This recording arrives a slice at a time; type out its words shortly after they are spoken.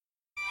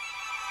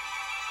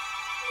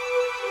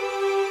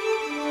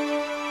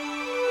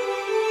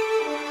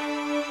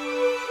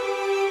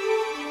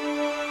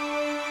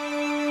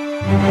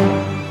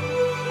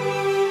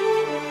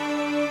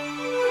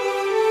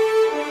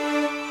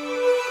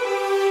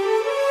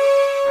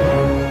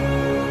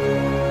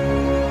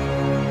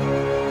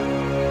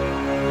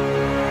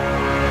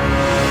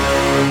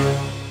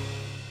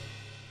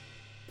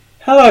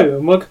Hello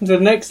and welcome to the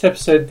next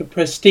episode of The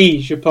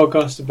Prestige, a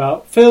podcast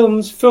about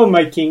films,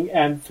 filmmaking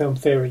and film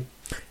theory.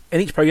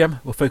 In each programme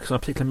we'll focus on a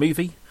particular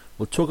movie,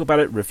 we'll talk about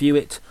it, review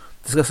it,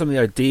 discuss some of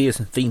the ideas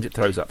and themes it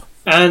throws up.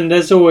 And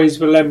as always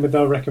we'll end with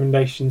our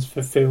recommendations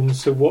for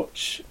films to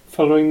watch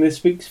following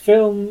this week's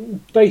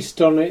film,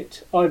 based on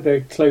it either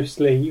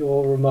closely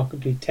or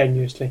remarkably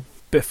tenuously.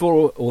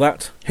 Before all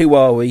that, who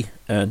are we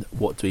and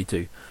what do we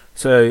do?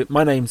 So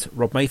my name's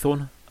Rob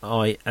Maythorne.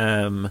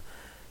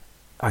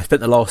 I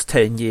spent the last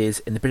 10 years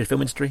in the British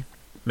film industry,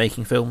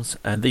 making films,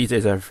 and these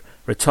days I've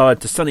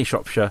retired to sunny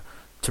Shropshire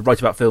to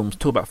write about films,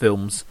 talk about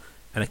films,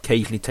 and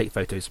occasionally take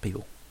photos of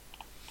people.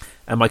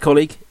 And my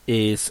colleague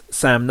is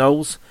Sam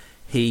Knowles.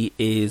 He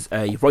is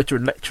a writer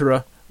and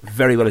lecturer,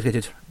 very well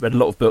educated, read a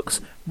lot of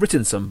books,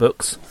 written some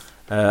books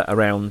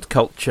around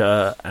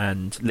culture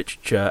and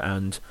literature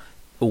and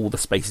all the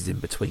spaces in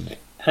between.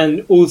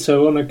 And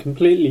also, on a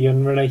completely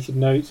unrelated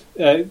note,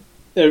 a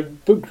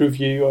book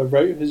review I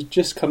wrote has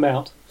just come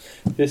out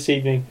this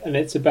evening, and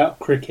it's about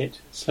cricket,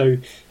 so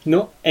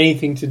not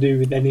anything to do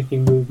with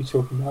anything we'll be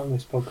talking about on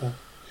this podcast.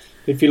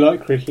 If you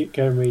like cricket,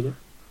 go and read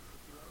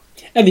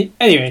it.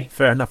 Anyway,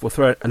 fair enough. We'll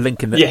throw a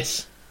link in the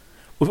yes.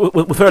 We'll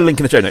throw a link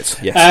in the show notes.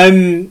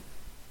 Yes.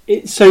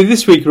 So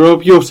this week,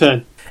 Rob, your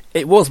turn.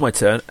 It was my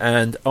turn,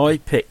 and I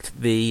picked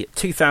the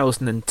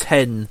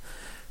 2010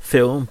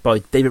 film by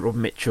David Robert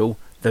Mitchell,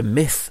 The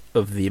Myth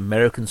of the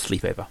American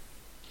Sleepover.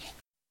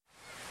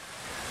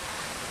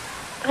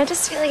 I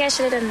just feel like I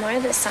should have done more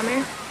this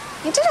summer.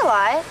 You did a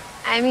lot.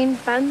 I mean,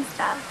 fun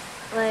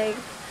stuff. Like,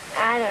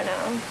 I don't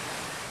know.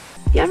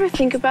 You ever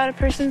think about a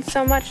person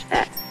so much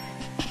that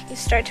you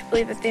start to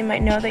believe that they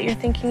might know that you're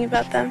thinking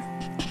about them?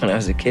 When I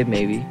was a kid,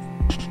 maybe.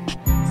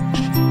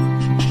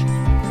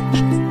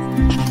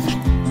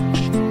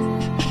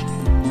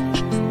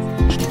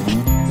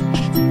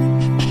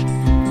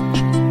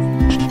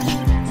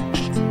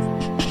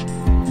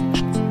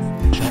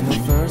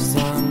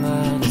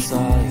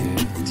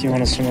 Do you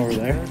want to swim over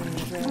there?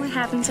 What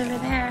happens over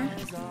there?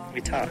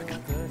 We talk.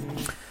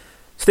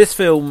 So this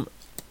film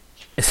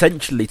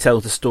essentially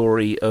tells the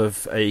story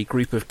of a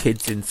group of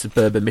kids in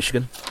suburban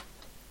Michigan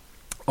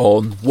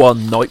on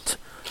one night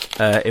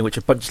in which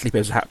a bunch of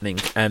sleepovers are happening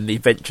and the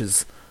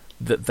adventures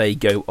that they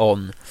go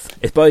on.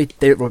 It's by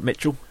David Robert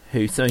Mitchell,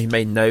 who some of you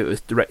may know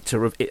as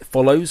director of It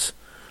Follows,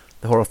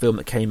 the horror film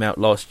that came out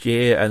last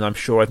year, and I'm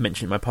sure I've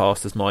mentioned in my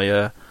past as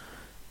my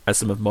as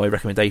some of my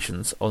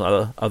recommendations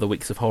on other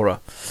weeks of horror.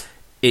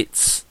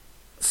 It's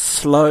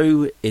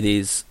slow, it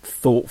is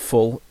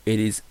thoughtful, it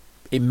is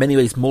in many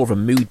ways more of a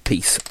mood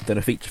piece than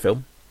a feature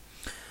film,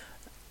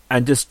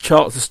 and just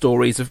charts the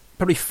stories of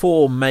probably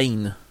four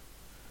main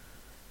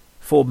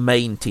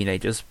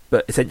teenagers,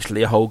 but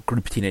essentially a whole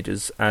group of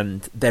teenagers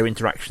and their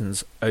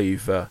interactions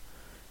over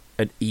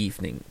an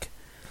evening.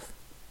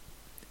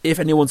 If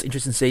anyone's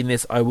interested in seeing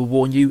this, I will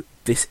warn you,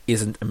 this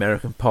isn't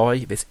American Pie,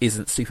 this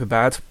isn't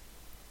Superbad.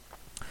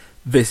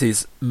 This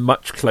is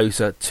much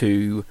closer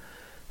to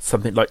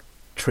something like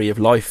Tree of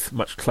Life,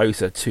 much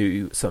closer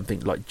to something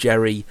like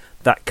Jerry,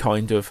 that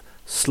kind of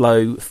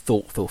slow,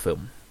 thoughtful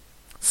film.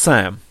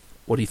 Sam,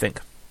 what do you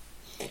think?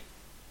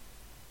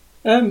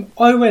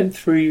 I went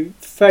through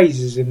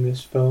phases in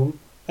this film.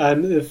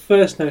 The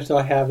first note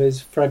I have is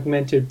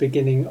fragmented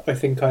beginning, I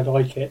think I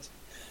like it.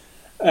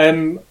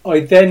 I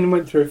then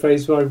went through a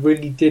phase where I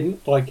really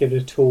didn't like it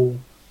at all.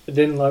 I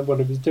didn't like what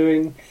it was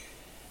doing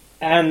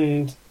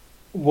and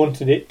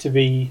wanted it to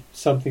be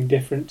something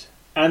different.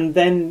 And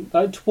then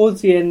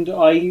towards the end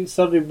I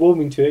started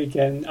warming to it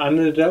again. I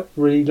ended up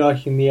really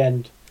liking the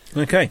end.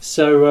 Okay.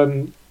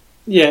 So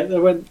yeah, I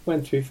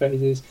went through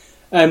phases.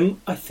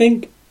 I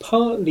think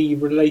partly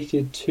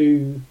related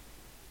to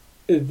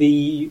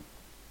the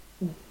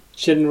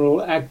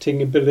general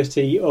acting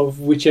ability of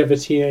whichever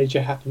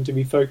teenager happened to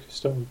be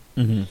focused on.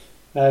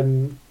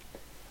 Mm-hmm.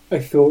 I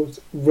thought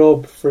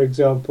Rob, for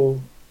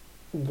example,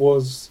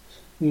 was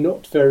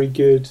not very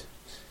good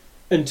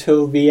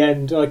until the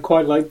end. I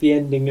quite liked the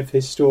ending of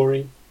his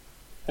story.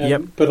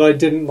 But I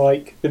didn't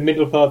like the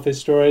middle part of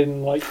his story. I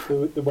didn't like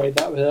the way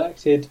that was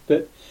acted.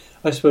 But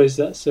I suppose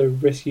that's a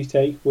risk you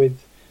take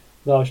with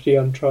largely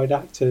untried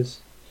actors.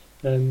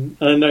 And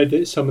I know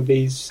that some of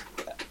these,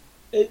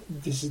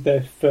 this is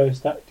their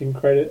first acting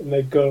credit and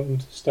they've gone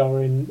to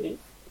star in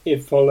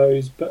It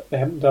Follows, but they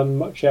haven't done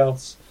much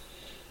else.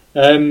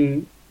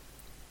 It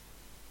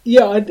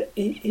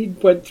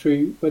went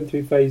through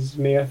phases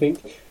for me. I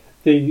think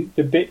the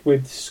bit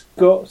with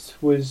Scott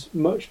was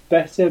much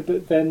better,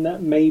 but then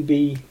that may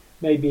be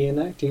an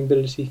acting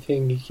ability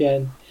thing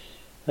again.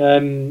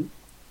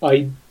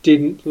 I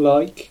didn't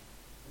like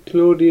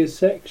Claudia's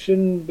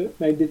section, but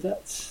maybe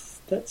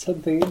that's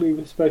something that we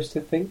were supposed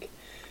to think.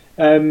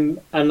 And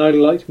I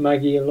liked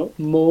Maggie a lot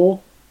more.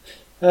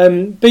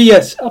 But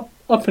yes,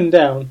 up and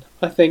down.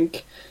 I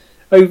think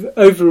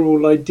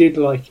overall I did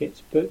like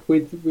it, but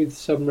with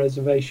some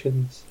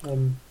reservations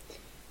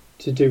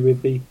to do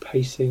with the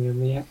pacing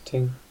and the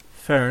acting.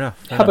 Fair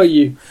enough. How about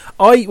you?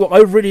 I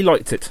really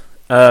liked it.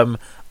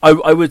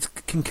 I would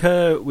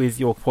concur with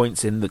your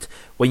points in that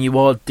when you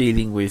are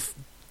dealing with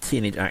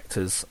teenage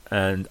actors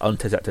and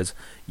untested actors,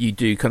 you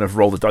do kind of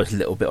roll the dice a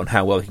little bit on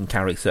how well you can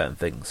carry certain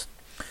things.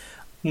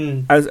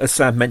 As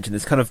Sam mentioned,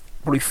 there's kind of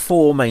probably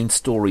 4 main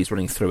stories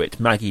running through it: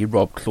 Maggie,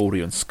 Rob,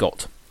 Claudia and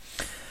Scott.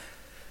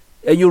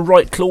 And you're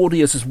right,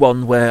 Claudia's is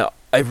one where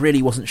I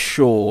really wasn't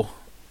sure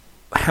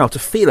how to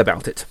feel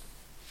about it.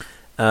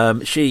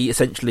 She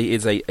essentially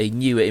is a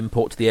newer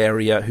import to the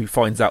area who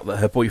finds out that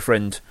her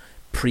boyfriend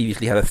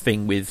previously had a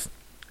thing with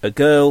a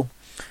girl,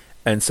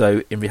 and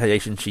so in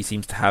retaliation she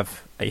seems to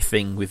have a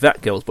thing with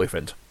that girl's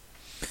boyfriend.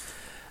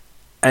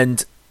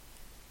 And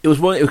it was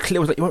clear, it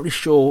was like you weren't really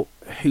sure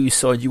whose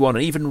side you on,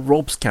 and even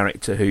Rob's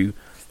character, who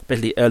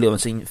basically early on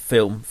in the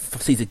film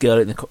sees a girl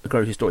in the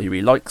grocery store he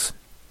really likes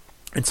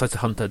and decides to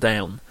hunt her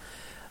down.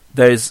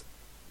 There's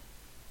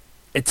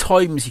at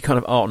times you kind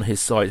of are on his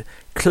side.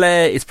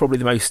 Claire is probably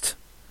the most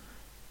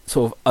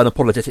sort of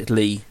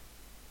unapologetically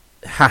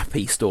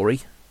happy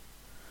story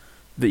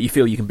that you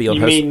feel you can be on.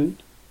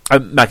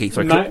 Maggie,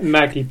 sorry,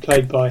 Maggie,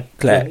 played by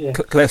Claire, yeah.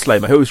 Claire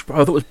Slamer, who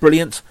I thought was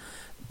brilliant,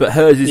 but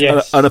hers is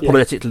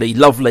unapologetically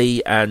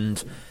lovely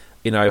and,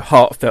 you know,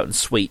 heartfelt and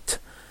sweet.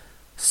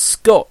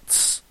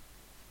 Scott's,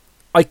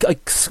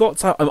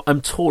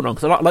 I'm torn on,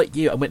 because like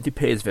you, I went through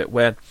periods of it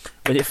where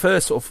when it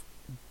first sort of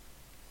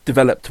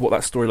developed what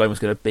that storyline was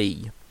going to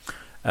be,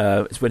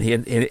 it's when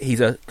he's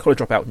a college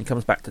dropout and he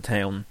comes back to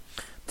town,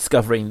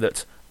 discovering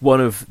that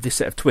one of this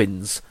set of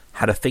twins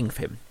had a thing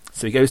for him.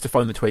 So he goes to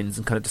find the twins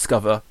and kind of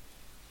discover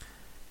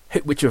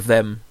which of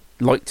them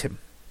liked him.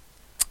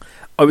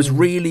 I was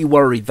really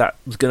worried that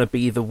was going to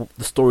be the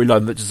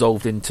storyline that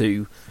dissolved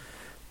into,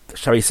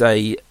 shall we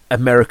say,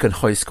 American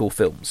high school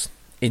films,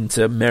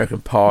 into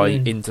American Pie,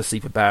 into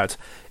Superbad,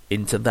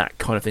 into that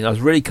kind of thing. I was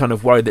really kind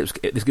of worried that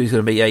this was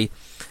going to be a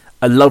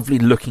lovely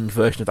looking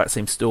version of that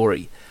same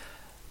story,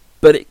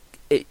 but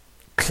it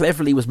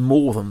cleverly was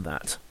more than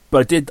that.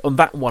 But I did, on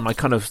that one, I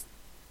kind of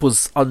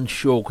was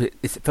unsure,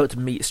 because it felt to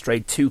me it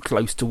strayed too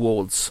close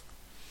towards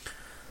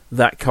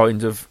that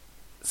kind of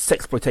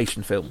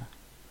sexploitation film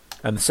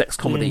and the sex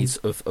comedies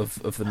of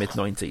the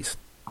mid-90s.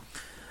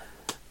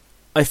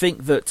 I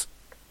think that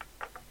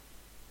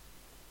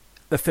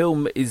the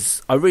film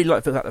is... I really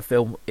like the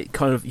film. It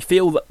kind of... You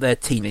feel that they're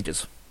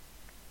teenagers,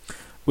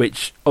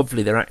 which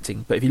obviously they're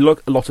acting, but if you look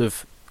at a lot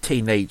of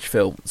teenage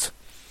films,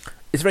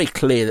 it's very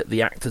clear that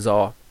the actors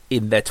are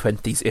in their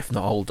 20s, if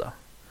not older.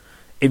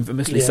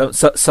 Infamously,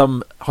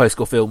 some high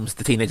school films,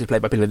 the teenagers are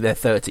played by people in their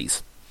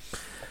 30s.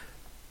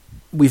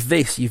 With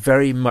this, you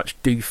very much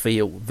do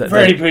feel that...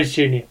 Freddie Prinze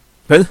Jr.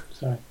 Huh?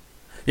 Sorry.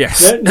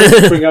 Yes. Not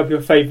to bring up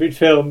your favourite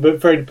film, but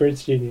Freddie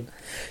Prinze Jr.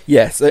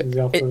 Yes.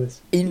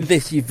 This. In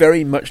this, you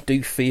very much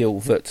do feel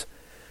that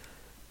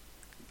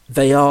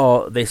they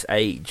are this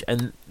age,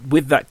 and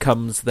with that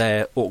comes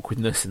their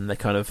awkwardness and their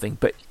kind of thing,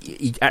 but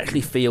it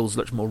actually feels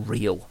much more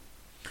real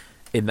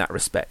in that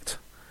respect.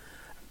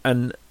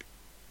 And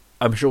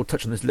I'm sure we'll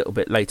touch on this a little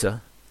bit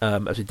later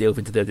as we delve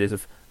into the ideas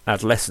of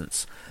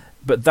adolescence.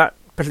 But that,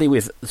 particularly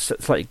with the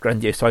slightly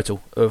grandiose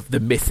title of The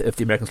Myth of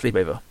the American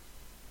Sleepover,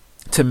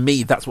 to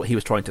me that's what he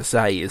was trying to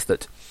say, is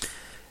that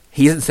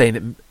he isn't saying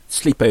that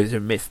sleepovers are a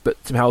myth, but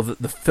somehow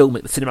the film,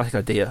 the cinematic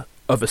idea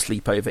of a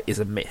sleepover is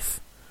a myth.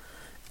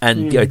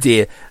 And the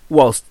idea,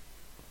 whilst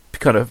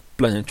kind of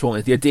blunt and torn,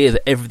 is the idea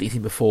that everything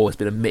seen before has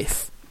been a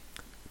myth,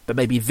 but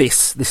maybe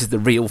this is the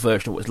real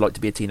version of what it's like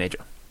to be a teenager.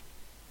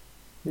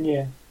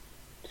 Yeah.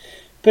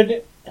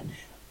 But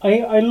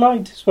I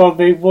liked as well,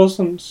 there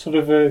wasn't sort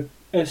of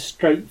a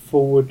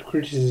straightforward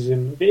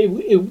criticism.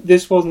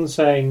 This wasn't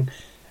saying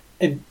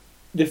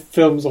the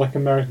films like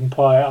American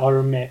Pie are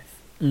a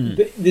myth.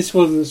 This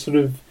wasn't sort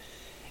of...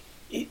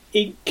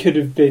 It could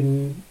have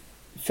been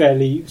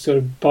fairly sort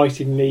of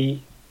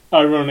bitingly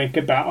ironic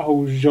about a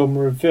whole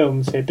genre of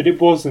films here, but it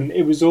wasn't.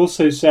 It was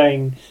also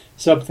saying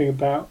something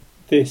about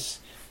this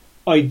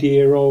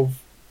idea of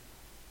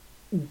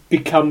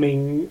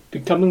becoming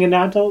an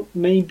adult,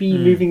 maybe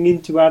moving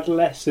into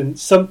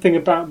adolescence, something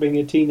about being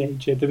a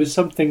teenager. There was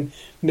something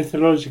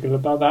mythological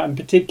about that, and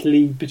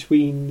particularly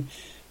between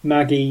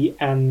Maggie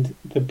and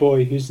the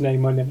boy whose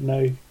name I never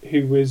know,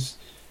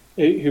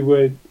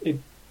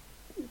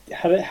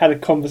 had a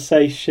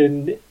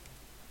conversation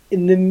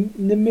in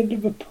the middle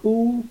of a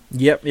pool.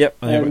 Yep.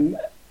 And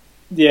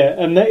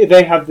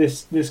they have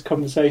this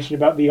conversation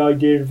about the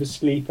idea of a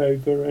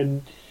sleepover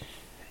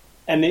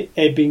and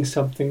it being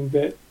something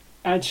that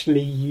actually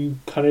you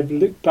kind of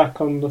look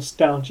back on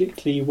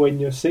nostalgically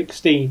when you're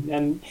 16,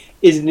 and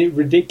isn't it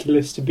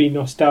ridiculous to be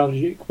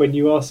nostalgic when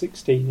you are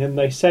 16? And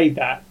they say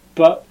that,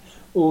 but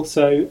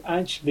also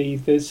actually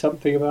there's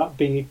something about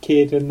being a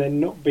kid and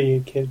then not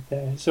being a kid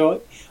there.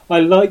 So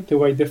I like the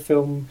way the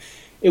film,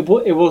 it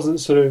wasn't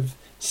sort of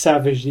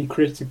savagely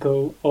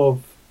critical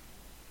of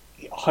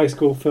high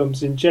school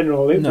films in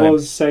general. It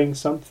was saying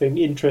something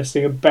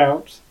interesting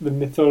about the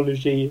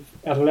mythology of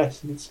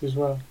adolescence as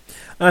well.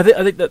 And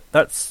I think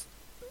that's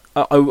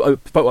what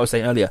I was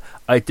saying earlier.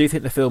 I do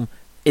think the film,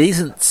 it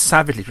isn't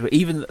savagely critical.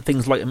 Even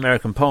things like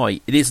American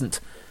Pie, it isn't,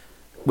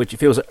 which it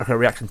feels like a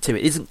reaction to,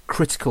 it isn't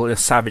critical in a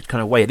savage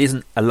kind of way. It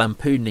isn't a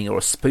lampooning or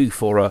a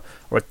spoof or a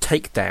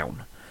takedown.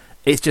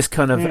 It's just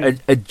kind of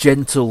a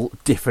gentle,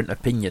 different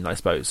opinion, I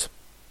suppose.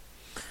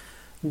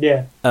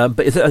 Yeah. But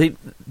I think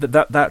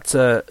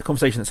that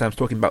conversation that Sam's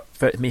talking about,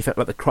 for me, felt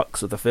like the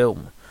crux of the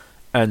film.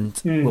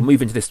 And we'll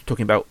move into this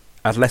talking about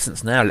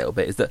adolescence now a little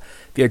bit, is that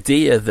the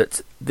idea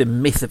that the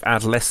myth of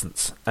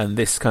adolescence and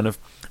this kind of...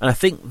 And I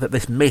think that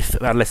this myth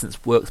of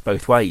adolescence works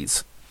both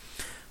ways.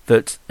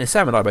 That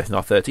Sam and I are both in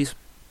our 30s,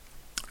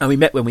 and we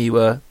met when we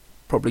were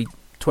probably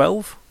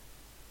 12.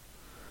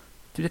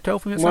 Did you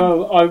 12 when we met, Sam?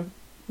 Well,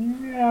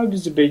 I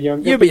was a bit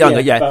younger. You were a bit younger,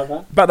 yeah.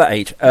 About that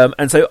age.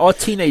 And so our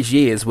teenage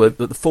years were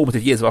the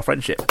formative years of our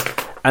friendship.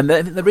 And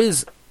then there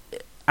is,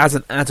 as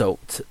an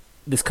adult,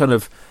 this kind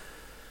of...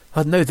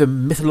 I don't know, the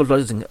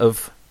mythologizing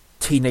of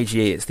teenage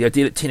years. The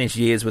idea that teenage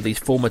years were these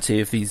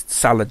formative, these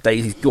salad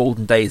days, these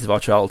golden days of our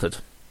childhood.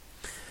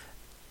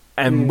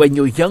 And when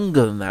you're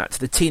younger than that,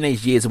 the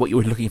teenage years are what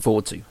you're looking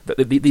forward to.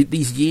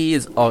 These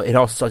years are, in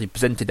our society,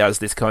 presented as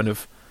this kind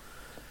of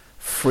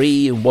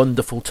free and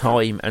wonderful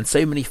time. And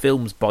so many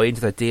films buy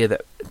into the idea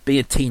that being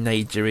a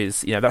teenager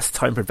is, that's the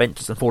time for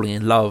adventures and falling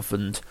in love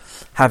and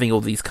having all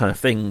these kind of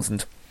things.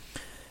 And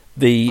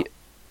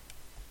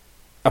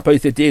I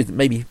suppose the idea is that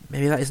maybe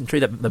that isn't true,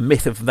 that the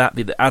myth of that,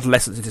 the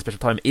adolescence in this special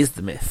time, is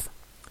the myth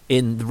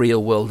in the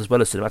real world as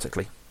well as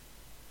cinematically.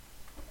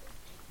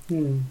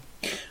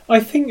 I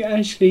think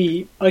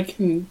actually I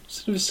can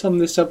sort of sum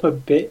this up a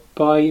bit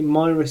by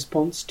my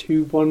response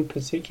to one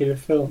particular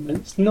film. And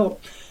it's not...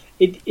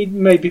 It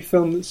may be a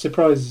film that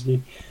surprises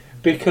you,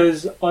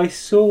 because I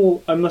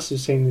must have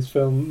seen this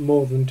film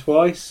more than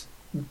twice,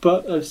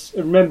 but I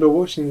remember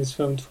watching this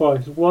film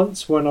twice.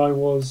 Once when I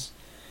was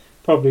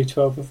probably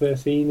 12 or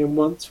 13, and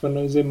once when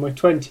I was in my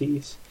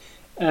 20s.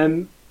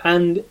 And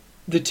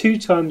the two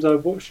times I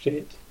watched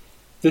it,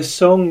 the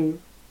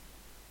song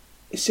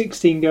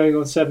 16 going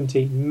on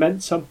 17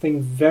 meant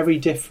something very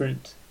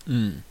different.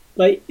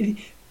 Like,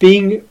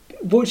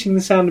 watching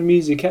The Sound of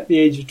Music at the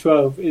age of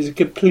 12 is a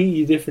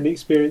completely different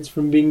experience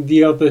from being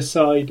the other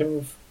side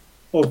of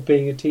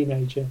being a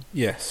teenager.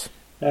 Yes.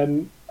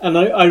 And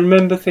I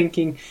remember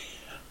thinking...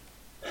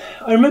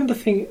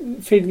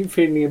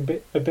 feeling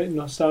a bit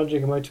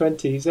nostalgic in my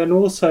 20s, and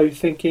also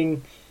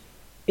thinking,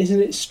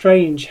 isn't it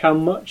strange how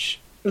much,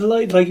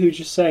 like you were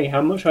just saying,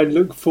 how much I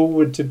look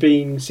forward to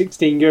being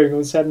 16 going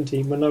on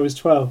 17 when I was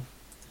 12.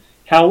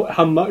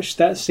 How much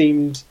that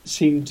seemed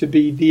to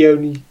be the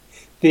only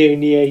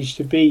age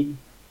to be.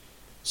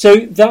 So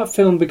that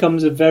film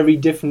becomes a very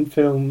different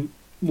film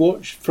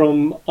watched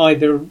from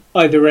either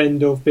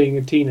end of being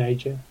a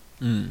teenager.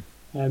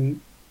 The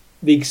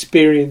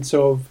experience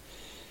of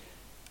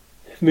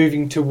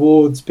moving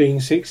towards being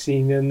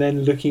 16 and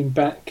then looking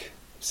back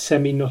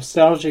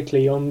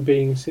semi-nostalgically on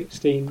being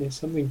 16 is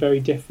something very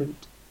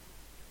different.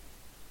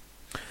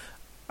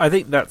 I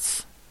think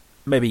that's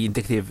maybe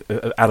indicative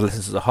of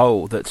adolescence as a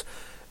whole, that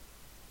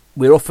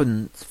we're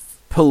often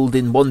pulled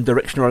in one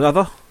direction or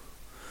another.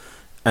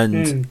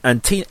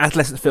 And teen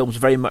adolescent films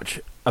very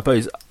much, I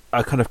suppose,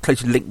 are kind of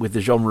closely linked with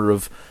the genre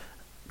of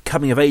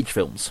coming-of-age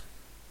films.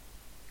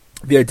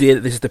 The idea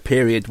that this is the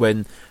period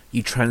when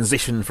you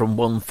transition from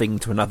one thing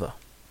to another.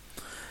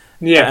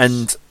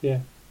 Yes. And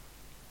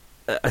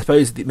I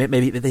suppose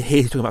maybe here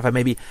he's talking about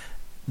maybe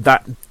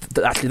that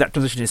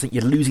transition is that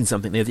you're losing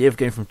something. The idea of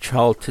going from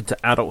childhood to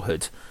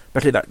adulthood,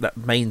 especially that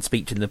main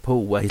speech in the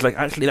pool where he's like,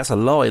 actually that's a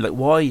lie. Like,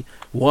 why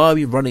are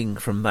we running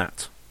from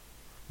that?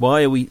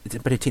 Why are we,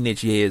 especially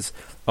teenage years,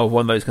 are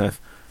one of those kind of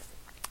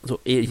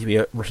sort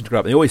of rushing to grow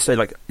up? They always say,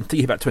 like, until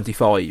you hit about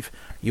 25,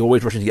 you're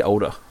always rushing to get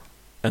older,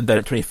 and then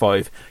at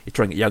 25 you're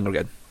trying to get younger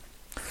again.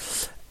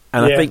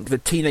 And I think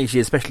that teenage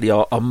years especially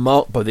are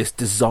marked by this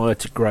desire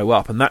to grow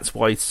up, and that's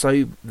why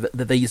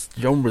these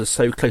genres are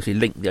so closely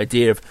linked. The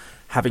idea of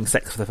having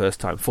sex for the first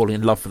time, falling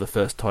in love for the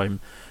first time,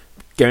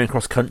 going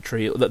across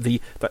country, that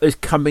those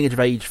coming of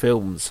age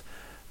films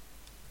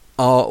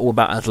are all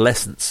about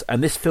adolescence,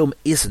 and this film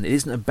isn't. It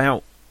isn't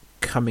about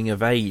coming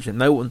of age, and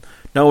no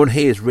one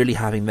here is really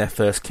having their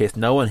first kiss.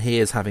 No one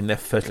here is having their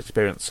first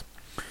experience.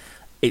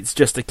 It's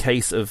just a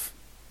case of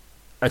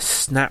a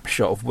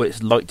snapshot of what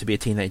it's like to be a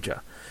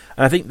teenager.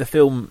 And I think the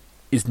film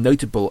is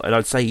notable, and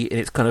I'd say in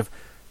its kind of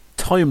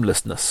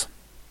timelessness.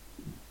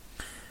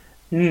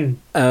 There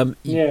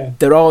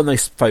are no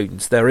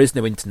phones, there is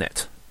no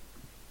internet,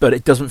 but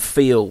it doesn't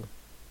feel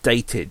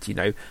dated.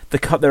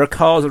 There are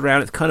cars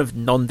around. It's kind of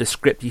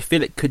nondescript. You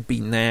feel it could be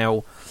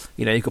now.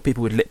 You've got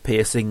people with lip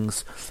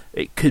piercings.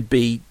 It could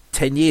be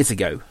 10 years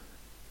ago,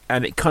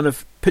 and it kind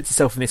of puts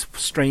itself in this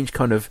strange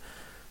kind of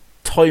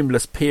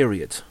timeless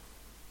period.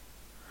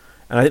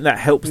 And I think that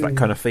helps that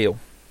kind of feel.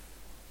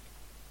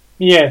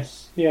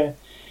 Yes, yeah.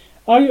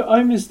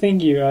 I was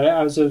thinking about it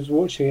as I was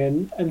watching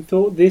it and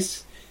thought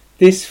this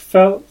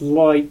felt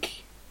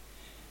like,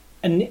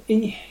 and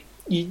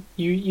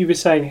you were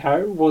saying how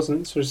it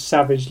wasn't sort of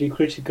savagely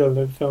critical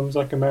of films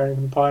like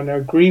American Pie, and I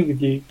agree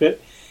with you, but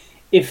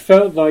it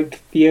felt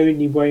like the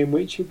only way in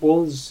which it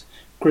was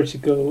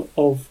critical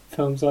of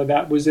films like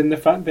that was in the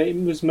fact that it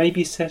was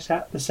maybe set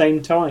at the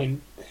same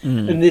time.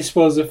 And this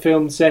was a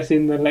film set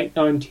in the late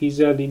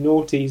 90s, early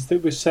noughties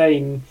that was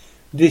saying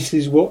this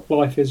is what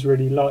life is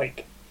really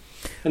like.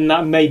 And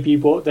that may be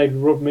what David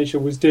Robert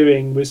Mitchell was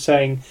doing, was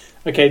saying,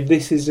 okay,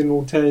 this is an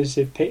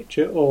alternative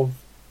picture of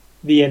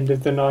the end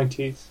of the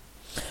 90s.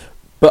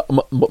 But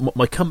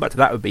my comeback to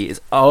that would be,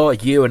 is, are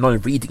you and I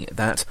reading it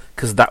that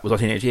because that was our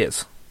teenage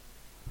years?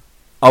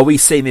 Are we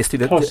seeing this through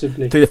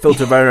the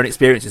filter of our own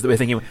experiences, that we're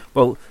thinking,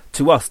 well,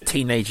 to us,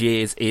 teenage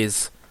years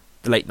is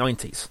the late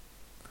 90s.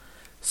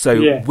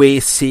 So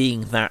we're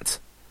seeing that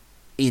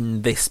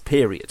in this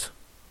period.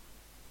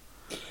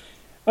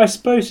 I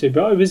suppose so,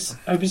 but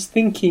I was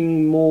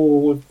thinking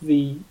more of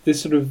the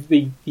sort of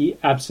the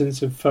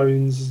absence of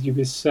phones, as you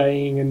were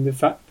saying, and the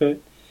fact that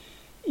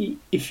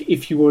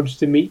if you wanted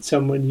to meet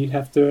someone, you'd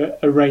have to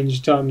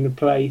arrange time and a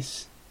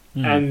place,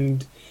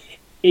 and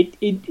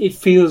it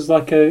feels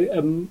like I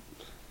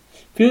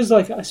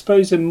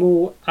suppose a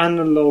more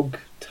analog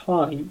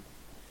time,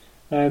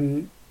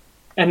 and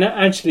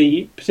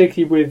actually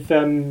particularly with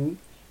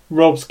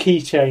Rob's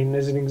keychain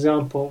as an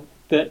example,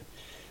 that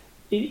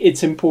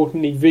it's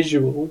importantly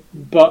visual,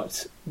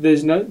 but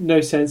there's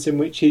no sense in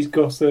which he's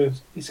got a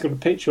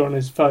picture on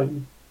his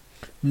phone.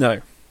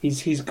 No,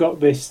 he's got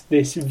this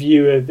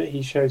viewer that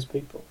he shows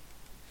people,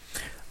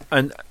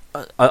 and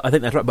I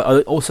think that's right. But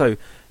I also,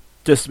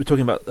 just we're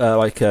talking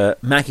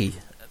about Maggie,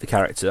 the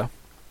character,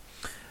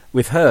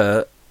 with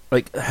her,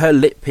 like her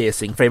lip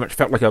piercing very much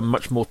felt like a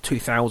much more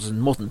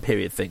 2000 modern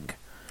period thing.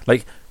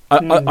 Like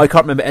I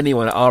can't remember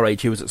anyone at our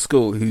age who was at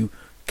school who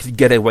could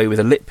get away with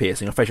a lip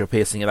piercing or facial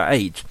piercing at that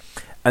age.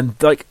 And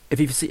like, have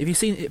you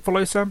seen It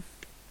Follows, Sam?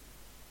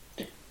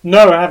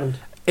 No, I haven't.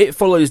 It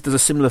Follows does a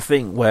similar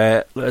thing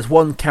where there's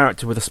one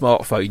character with a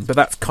smartphone, but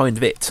that's kind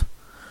of it,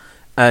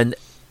 and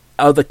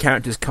other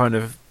characters kind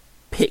of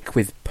pick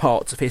with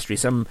parts of history.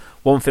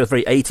 One feels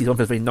very 80s, one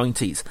feels very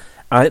 90s.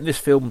 And I think this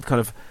film kind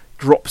of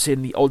drops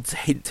in the odd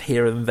hint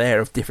here and there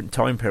of different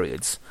time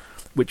periods,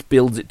 which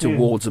builds it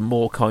towards a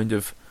more kind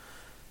of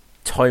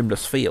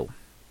timeless feel.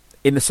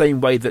 In the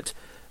same way that,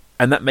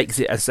 and that makes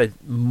it, as I said,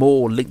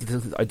 more linked to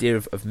the idea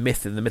of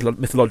myth in the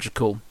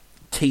mythological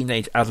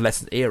teenage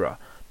adolescent era,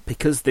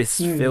 because this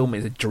film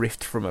is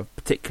adrift from a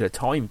particular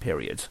time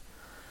period.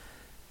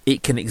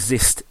 It can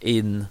exist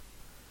in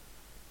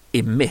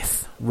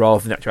myth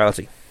rather than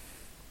actuality.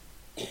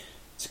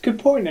 It's a good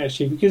point,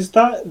 actually, because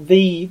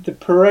the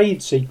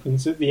parade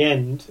sequence at the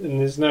end,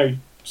 and there's no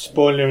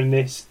spoiler in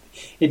this,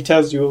 it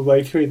tells you all the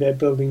way through they're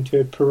building to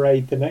a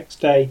parade the next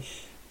day.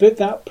 But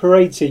that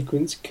parade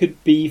sequence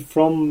could be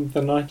from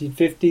the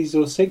 1950s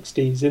or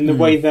 60s, in the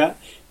way that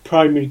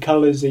primary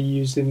colours are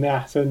used in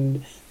that,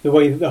 and the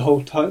way that the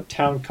whole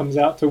town comes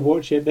out to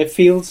watch it. There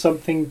feels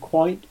something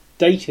quite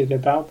dated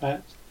about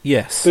that.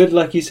 Yes. But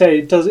like you say,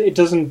 it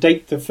doesn't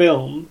date the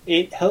film.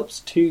 It helps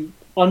to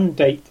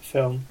undate the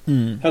film.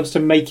 Helps to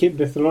make it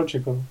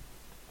mythological.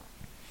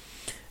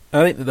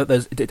 I think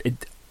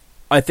that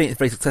I think it's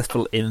very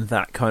successful in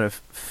that kind of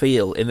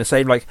feel. In the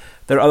same, like,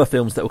 there are other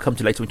films that we'll come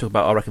to later when we talk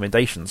about our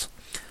recommendations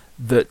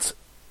that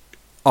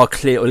are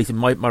clear, or at least in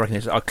my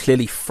recommendations, are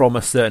clearly from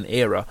a certain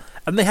era,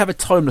 and they have a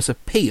timeless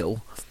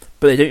appeal,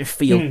 but they don't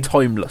feel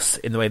timeless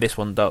in the way this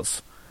one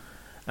does.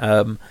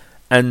 And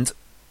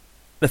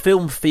the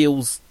film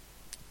feels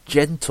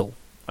gentle,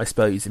 I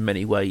suppose, in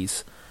many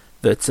ways.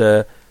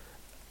 That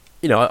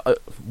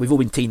we've all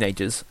been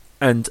teenagers,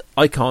 and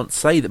I can't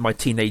say that my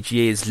teenage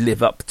years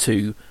live up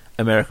to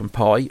American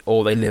Pie,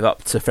 or they live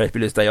up to Ferris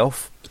Bueller's Day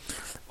Off,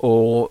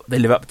 or they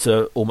live up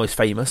to Almost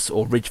Famous,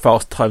 or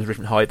Fast Times at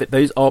Richmond High.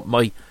 Those aren't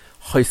my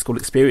high school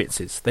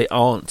experiences. They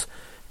aren't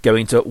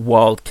going to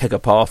wild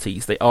kegger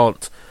parties. They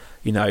aren't,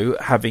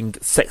 having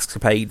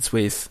sexcapades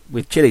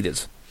with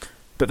cheerleaders.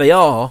 But they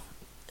are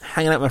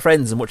hanging out with my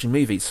friends and watching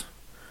movies.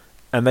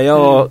 And they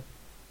are,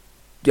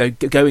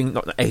 going,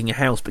 not egging a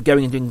house, but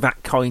going and doing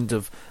that kind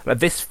of...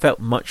 this felt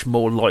much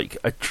more like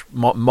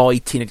my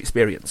teenage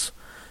experience.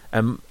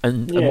 And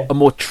a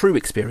more true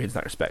experience in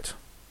that respect,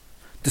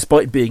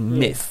 despite being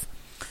myth.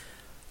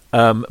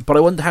 But I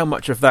wonder how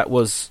much of that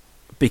was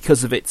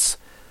because of its,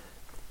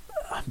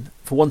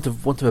 for want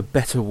of a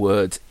better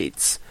word,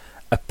 its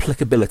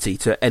applicability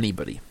to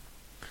anybody.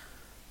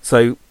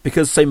 So,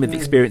 because so many of the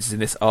experiences in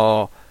this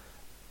are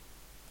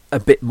a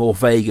bit more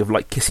vague, of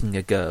like kissing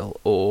a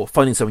girl, or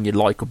finding someone you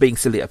like, or being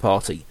silly at a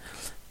party,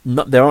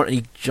 there aren't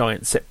any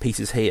giant set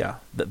pieces here.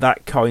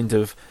 That kind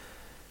of,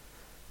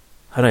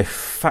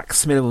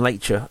 facsimile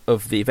nature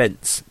of the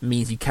events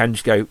means you can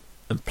just go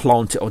and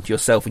plant it onto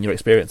yourself and your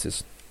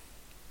experiences.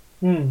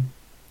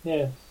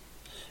 Yes.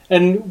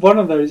 And one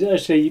of those,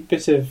 actually, a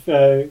bit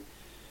of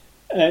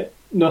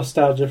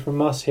nostalgia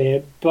from us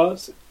here,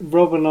 but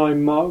Rob and I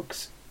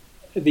marked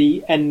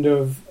the end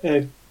of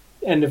our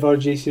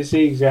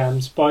GCSE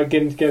exams by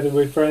getting together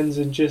with friends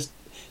and just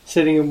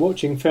sitting and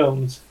watching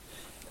films.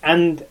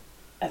 And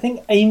I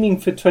think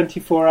aiming for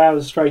 24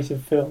 hours straight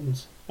of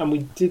films. And we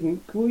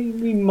didn't.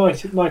 We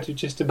might have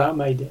just about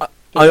made it.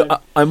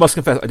 I must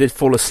confess, I did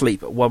fall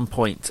asleep at one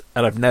point,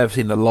 and I've never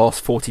seen the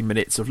last 40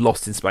 minutes of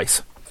Lost in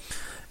Space.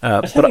 I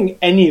don't think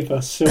any of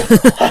us saw.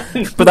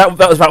 But that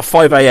was about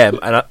 5 a.m,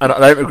 and I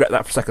don't regret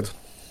that for a second.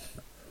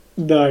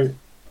 No,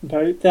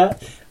 No,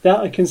 that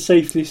I can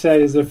safely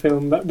say is a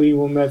film that we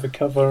will never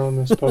cover on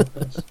this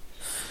podcast.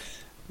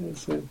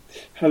 It's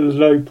a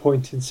low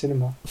point in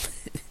cinema.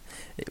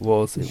 It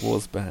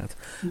was bad.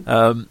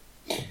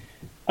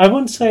 I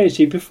want to say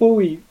actually before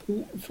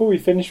we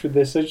finish with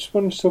this, I just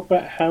wanted to talk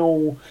about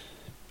how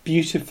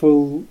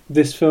beautiful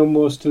this film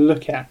was to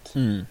look at.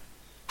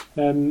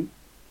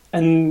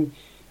 And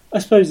I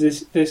suppose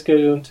this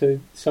goes on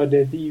to this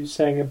idea that you were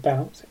saying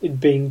about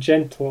it being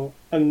gentle.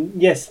 And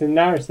yes, the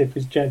narrative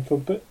was gentle,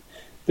 but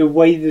the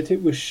way that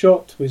it was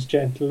shot was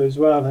gentle as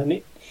well.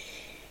 And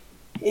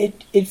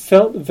it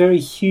felt a very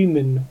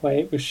human way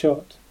it was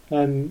shot.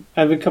 I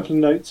have a couple of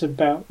notes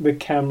about the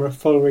camera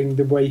following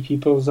the way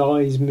people's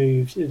eyes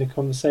moved in a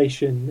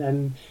conversation.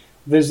 And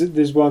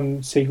there's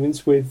one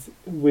sequence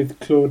with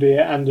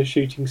Claudia and a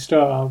shooting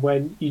star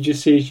when you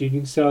just see a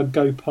shooting star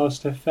go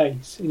past her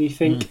face, and you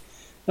think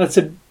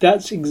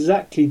that's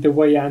exactly the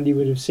way Andy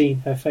would have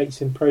seen her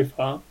face in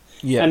profile.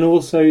 Yeah, and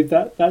also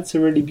that's a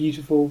really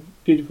beautiful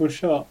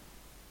shot.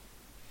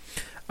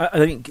 I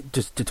think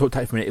just to talk for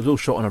a minute, it was all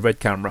shot on a red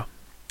camera,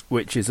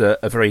 which is a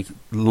very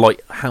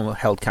light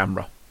handheld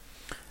camera,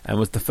 and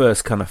was the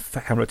first kind of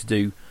camera to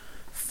do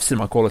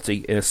cinema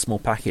quality in a small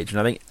package.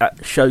 And I think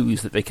that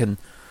shows that they can.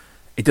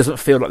 It doesn't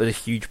feel like there's a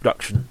huge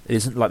production. It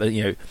isn't like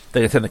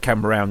they turn the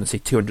camera around and see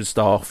 200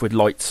 staff with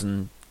lights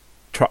and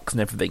trucks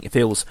and everything. It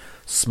feels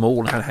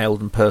small, handheld,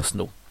 and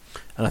personal.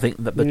 And I think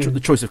that the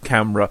choice of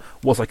camera,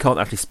 whilst I can't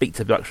actually speak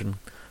to production,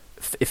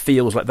 it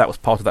feels like that was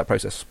part of that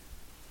process.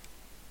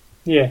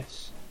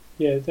 Yes,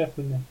 yeah,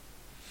 definitely.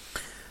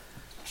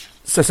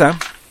 So Sam,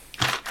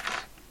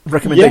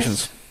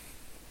 recommendations.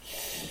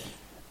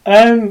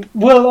 Yes.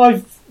 Well,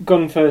 I've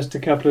gone first a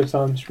couple of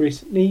times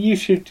recently. You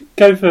should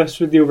go first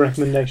with your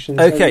recommendations.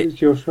 Okay,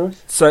 it's your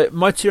choice. So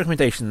my two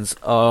recommendations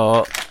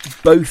are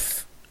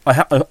both.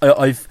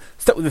 I've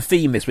stuck with the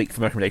theme this week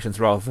for my recommendations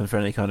rather than for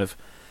any kind of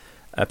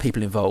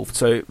people involved.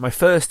 So my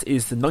first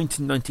is the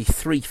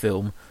 1993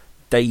 film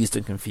Dazed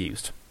and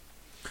Confused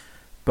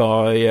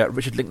by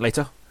Richard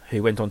Linklater,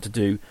 who went on to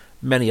do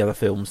many other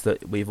films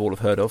that we've all have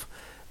heard of.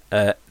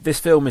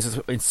 This film is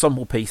an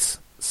ensemble piece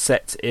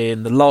set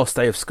in the last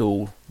day of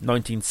school,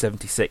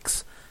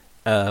 1976.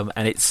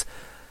 And it's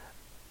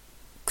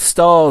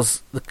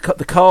stars.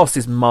 The cast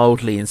is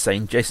mildly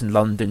insane. Jason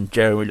London,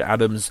 Jeremy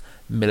Adams,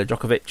 Mila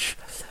Djokovic,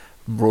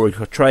 Rory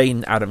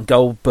Coltrane, Adam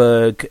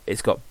Goldberg.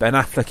 It's got Ben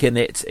Affleck in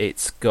it.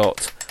 It's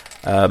got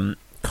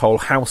Cole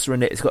Hauser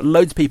in it. It's got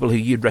loads of people who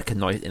you'd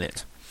recognise in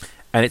it.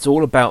 And it's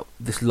all about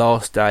this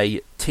last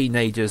day,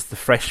 teenagers, the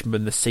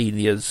freshmen, the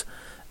seniors,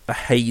 the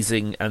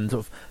hazing, and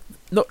sort of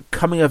not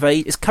coming of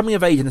age. It's coming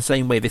of age in the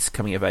same way this is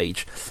coming of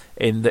age,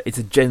 in that it's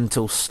a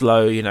gentle,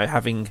 slow,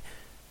 having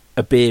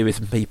a beer with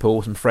some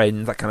people, some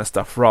friends, that kind of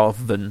stuff,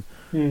 rather than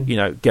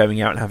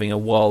going out and having a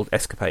wild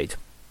escapade.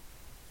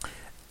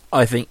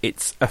 I think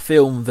it's a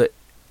film that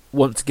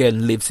once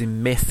again lives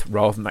in myth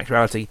rather than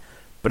actuality,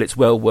 but it's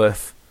well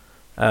worth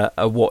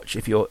a watch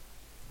if you're.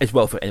 It's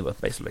well for anyone,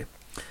 basically.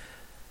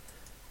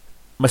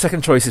 My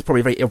second choice is probably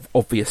a very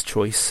obvious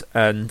choice,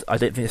 and I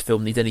don't think this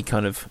film needs any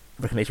kind of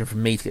recommendation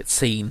from me to get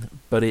seen,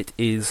 but it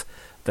is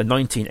the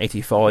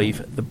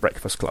 1985 The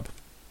Breakfast Club.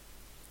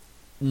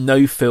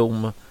 No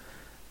film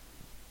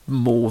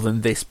more than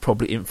this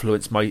probably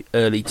influenced my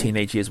early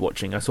teenage years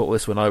watching. I saw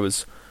this when I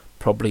was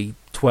probably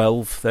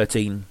 12,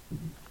 13,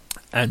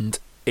 and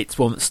it's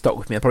one that stuck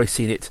with me. I've probably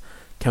seen it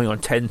coming on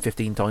 10,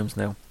 15 times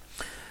now.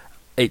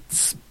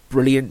 It's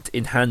brilliant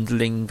in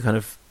handling kind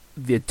of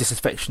the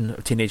disaffection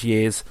of teenage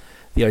years,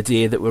 the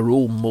idea that we're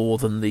all more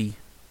than the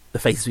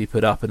faces we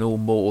put up and all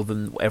more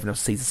than what everyone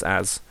else sees us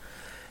as.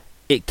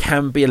 It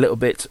can be a little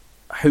bit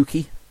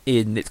hokey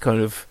in its kind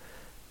of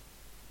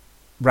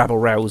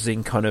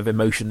rabble-rousing kind of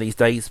emotion these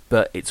days,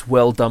 but it's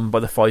well done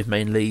by the five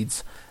main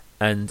leads,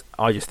 and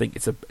I just think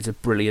it's a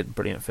brilliant,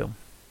 brilliant film.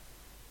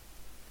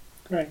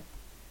 Great.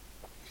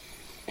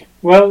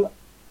 Well,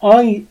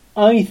 I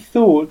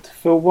thought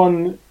for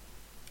one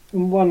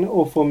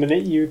awful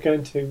minute you were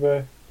going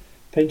to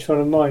pinch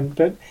one of mine,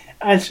 but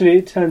actually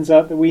it turns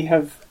out that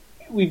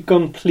we've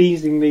gone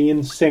pleasingly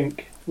in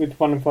sync with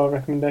one of our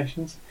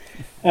recommendations.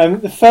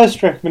 The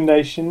first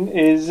recommendation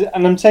is,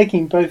 and I'm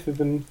taking both of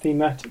them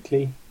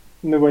thematically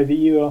in the way that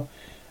you are.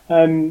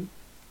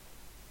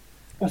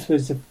 I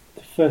suppose the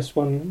first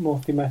one more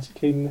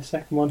thematically than the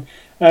second one.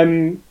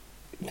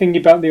 Thinking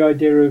about the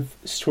idea of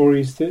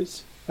stories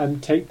that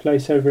take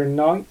place over a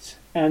night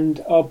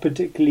and are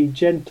particularly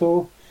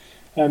gentle,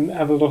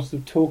 have a lot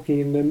of talking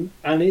in them,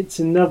 and it's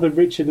another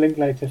Richard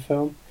Linklater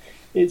film.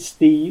 It's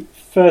the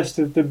first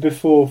of the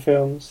Before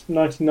films,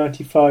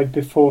 1995,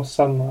 Before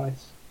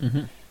Sunrise.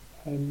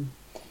 Mm-hmm.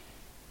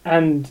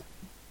 And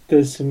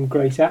there's some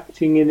great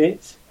acting in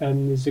it,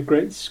 and there's a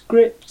great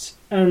script,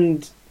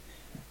 and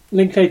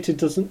Linklater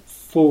doesn't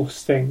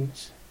force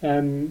things.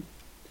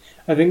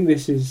 I think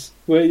this is,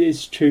 well,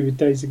 it's true with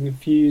Dazed and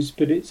Confused,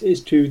 but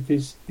it's true with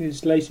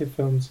his later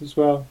films as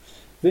well,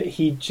 that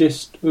he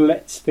just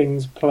lets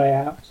things play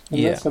out,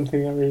 and that's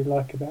something I really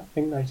like about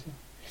Linklater.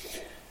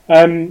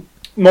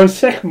 My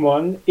second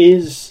one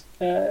is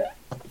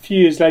a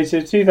few years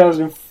later,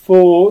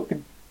 2004,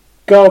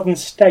 Garden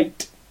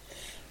State,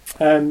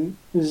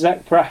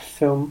 Zach Braff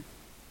film,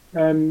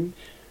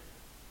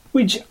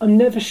 which I'm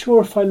never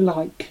sure if I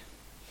like,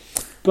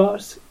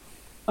 but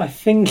I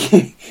think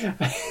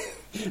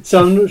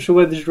so. I'm not sure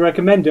whether to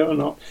recommend it or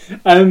not,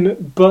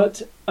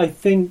 but I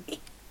think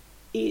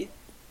it.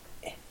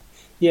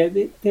 Yeah,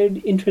 they're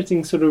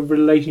interesting sort of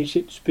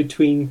relationships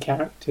between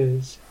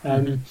characters,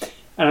 and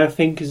I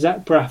think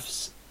Zach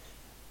Braff's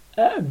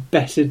a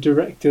better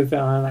director than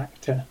an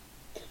actor.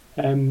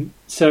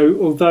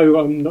 So, although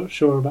I'm not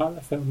sure about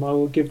the film, I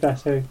will give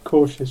that a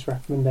cautious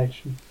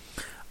recommendation.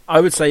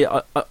 I would say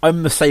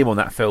I'm the same on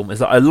that film, is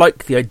that I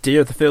like the idea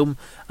of the film,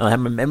 and I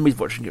have my memories of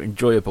watching it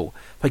enjoyable.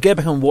 If I go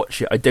back and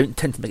watch it, I don't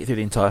tend to make it through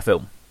the entire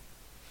film.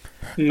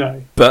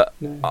 No. But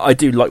no. I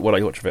do like what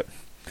I watch of it.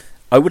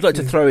 I would like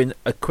to throw in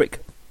a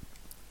quick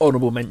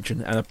honourable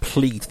mention and a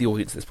plea to the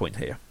audience at this point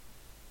here.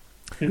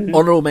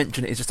 Honourable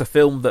mention is just a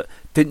film that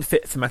didn't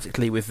fit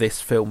thematically with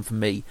this film for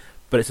me,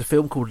 but it's a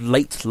film called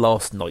Late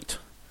Last Night.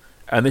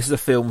 And this is a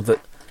film that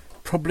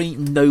probably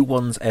no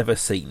one's ever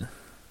seen.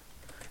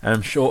 And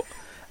I'm sure...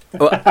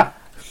 Well,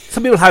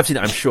 some people have seen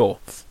it, I'm sure.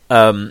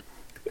 But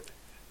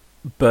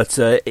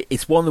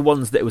it's one of the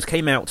ones that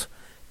came out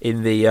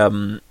in the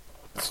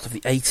sort of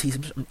the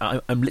 80s.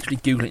 I'm literally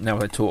Googling it now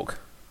as I talk.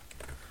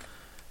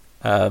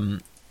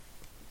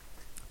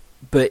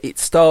 But it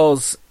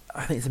stars,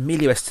 I think it's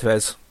Emilio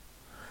Estevez,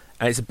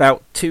 and it's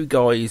about two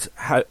guys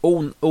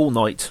all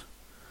night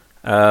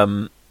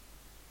going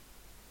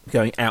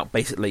out,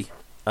 basically.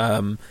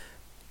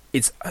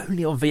 It's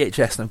only on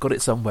VHS, and I've got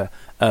it somewhere.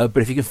 But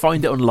if you can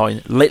find it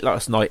online, Late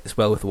Last Night, it's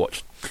well worth a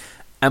watch.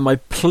 And my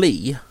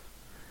plea,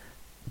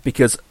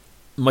 because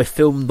my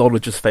film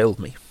knowledge has failed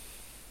me.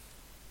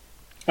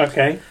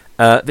 Okay.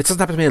 This doesn't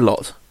happen to me a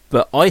lot,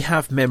 but I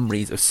have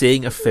memories of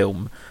seeing a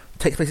film that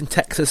takes place in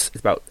Texas.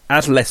 It's about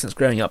adolescents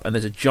growing up, and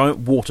there's a giant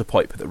water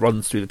pipe that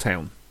runs through the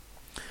town.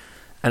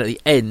 And at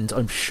the end,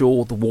 I'm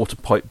sure the water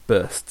pipe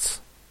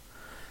bursts.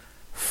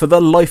 For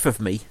the life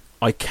of me,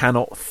 I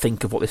cannot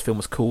think of what this film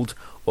was called,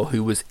 or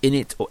who was in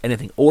it, or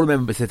anything. All I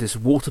remember is that this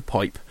water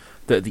pipe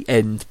that at the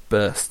end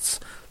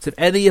bursts. So if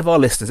any of our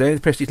listeners, any of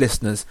the Prestige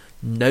listeners,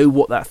 know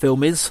what that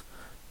film is,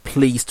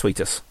 please tweet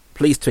us.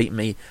 Please tweet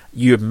me.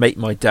 You would make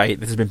my day.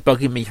 This has been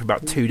bugging me for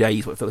about 2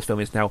 days, what this film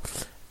is now.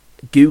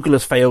 Google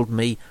has failed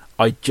me.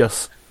 I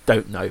just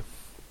don't know.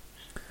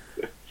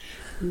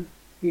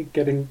 You're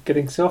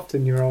getting soft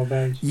in your old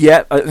age.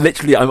 Yeah,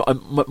 literally,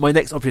 my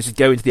next option is to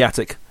go into the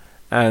attic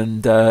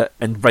and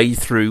raid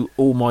through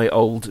all my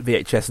old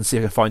VHS and see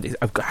if I can find it.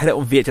 I've had it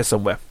on VHS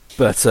somewhere.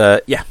 But,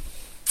 yeah,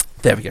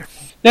 there we go.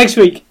 Next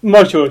week,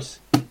 my choice.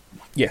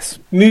 Yes.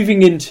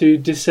 Moving into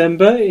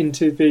December,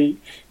 into the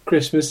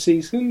Christmas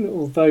season,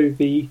 although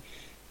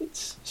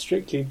it's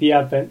strictly the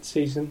Advent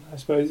season, I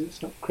suppose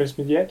it's not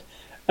Christmas yet.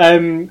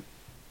 And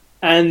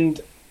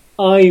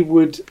I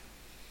was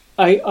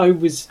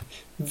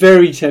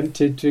very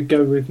tempted to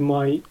go with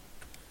my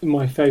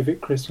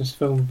favourite Christmas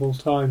film of all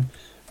time,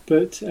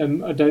 but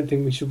I don't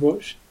think we should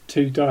watch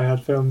 2 Die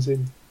Hard films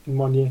in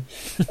 1 year.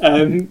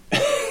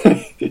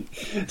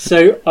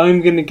 So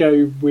I'm going to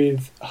go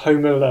with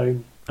Home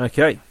Alone.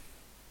 Okay,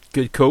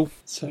 good call.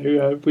 So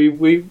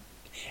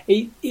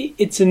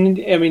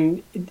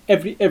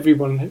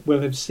everyone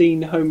will have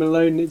seen Home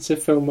Alone. It's a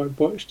film I've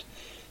watched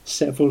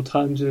several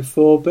times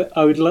before, but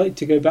I would like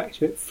to go back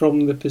to it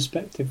from the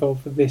perspective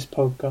of this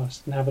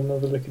podcast and have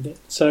another look at it.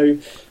 So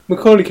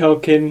Macaulay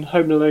Culkin,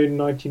 Home Alone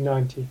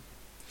 1990.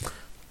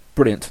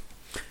 Brilliant.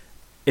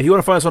 If you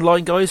want to find us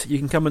online, guys, you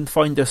can come and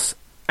find us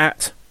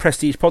at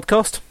Prestige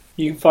Podcast.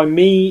 You can find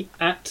me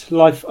at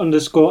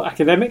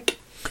life_academic.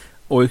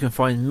 Or you can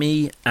find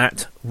me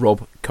at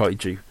Rob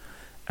Kaiju.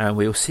 And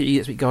we'll see you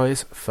next week,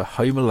 guys, for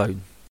Home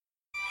Alone.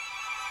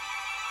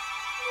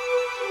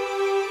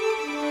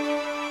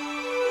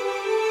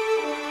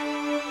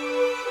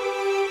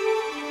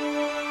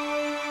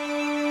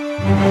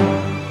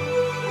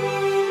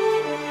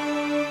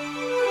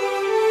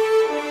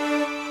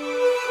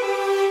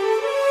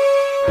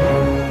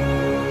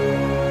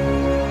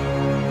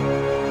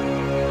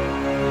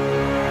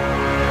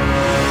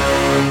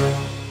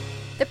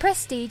 The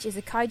Prestige is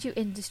a Kaiju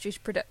Industries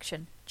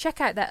production. Check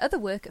out their other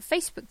work at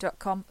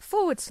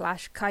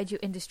facebook.com/Kaiju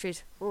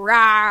Industries.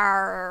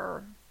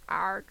 Rawr!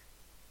 Arg.